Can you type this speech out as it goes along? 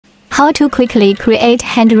How to quickly create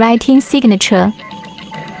handwriting signature.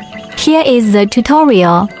 Here is the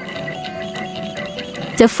tutorial.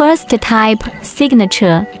 The first type,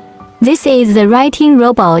 signature. This is the writing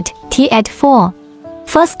robot, T84.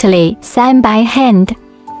 Firstly, sign by hand.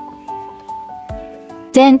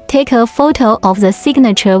 Then take a photo of the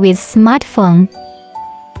signature with smartphone.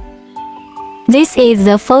 This is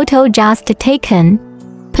the photo just taken.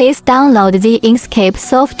 Please download the Inkscape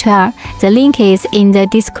software. The link is in the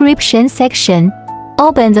description section.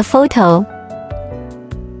 Open the photo.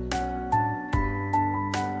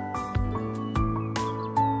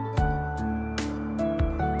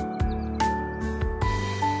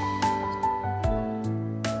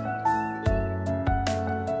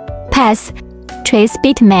 Pass. Trace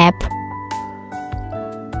bitmap.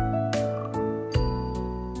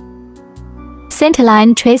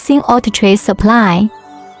 Centerline tracing auto-trace apply.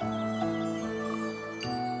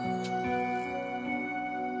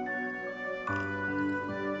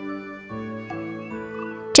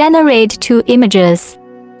 Generate 2 images.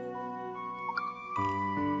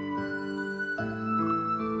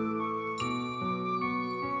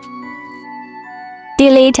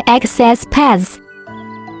 Delete excess paths.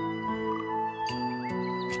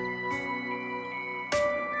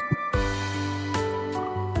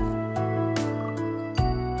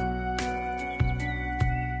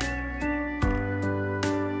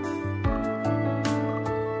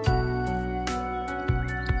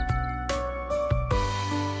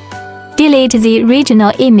 Delete the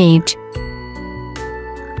original image.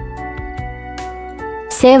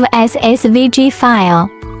 Save as SVG file.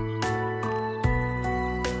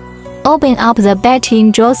 Open up the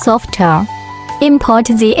batching draw software. Import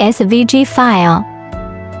the SVG file.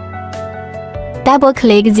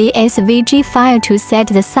 Double-click the SVG file to set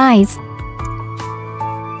the size.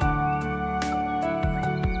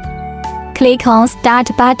 Click on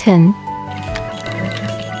Start button.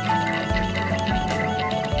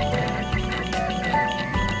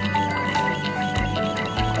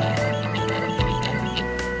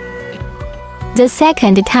 The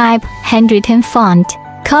second type, handwritten font.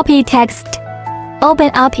 Copy text. Open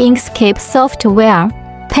up Inkscape software.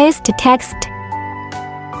 Paste text.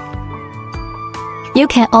 You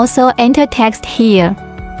can also enter text here.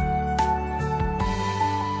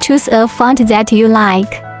 Choose a font that you like.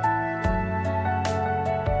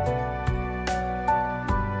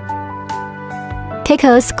 Take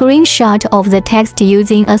a screenshot of the text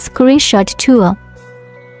using a screenshot tool.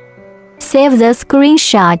 Save the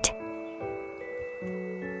screenshot.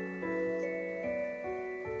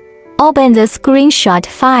 Open the screenshot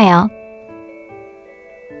file.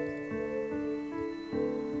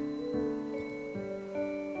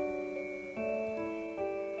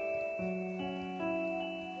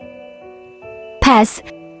 Pass.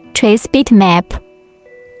 Trace bitmap.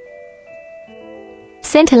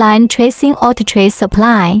 Centerline tracing auto-trace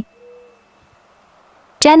apply.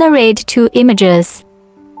 Generate 2 images.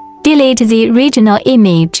 Delete the original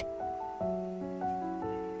image.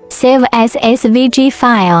 Save as SVG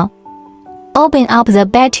file. Open up the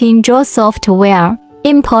batching draw software.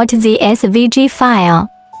 Import the SVG file.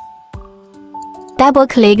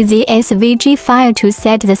 Double-click the SVG file to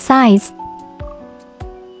set the size.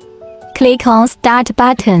 Click on Start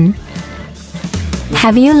button.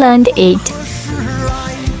 Have you learned it?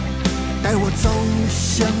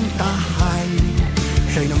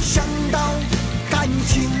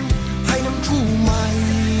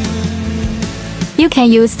 You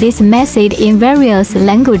can use this method in various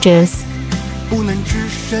languages. 不能置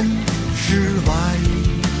身事外，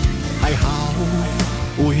还好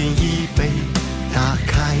乌云已被打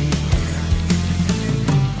开。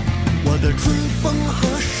我的春风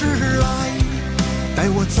何时来？带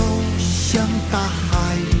我走向大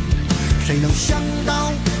海。谁能想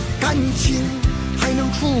到感情还能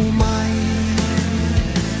出卖？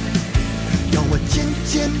要我渐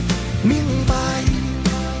渐明白，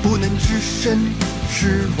不能置身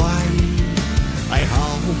事外，还好。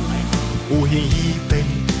乌云已被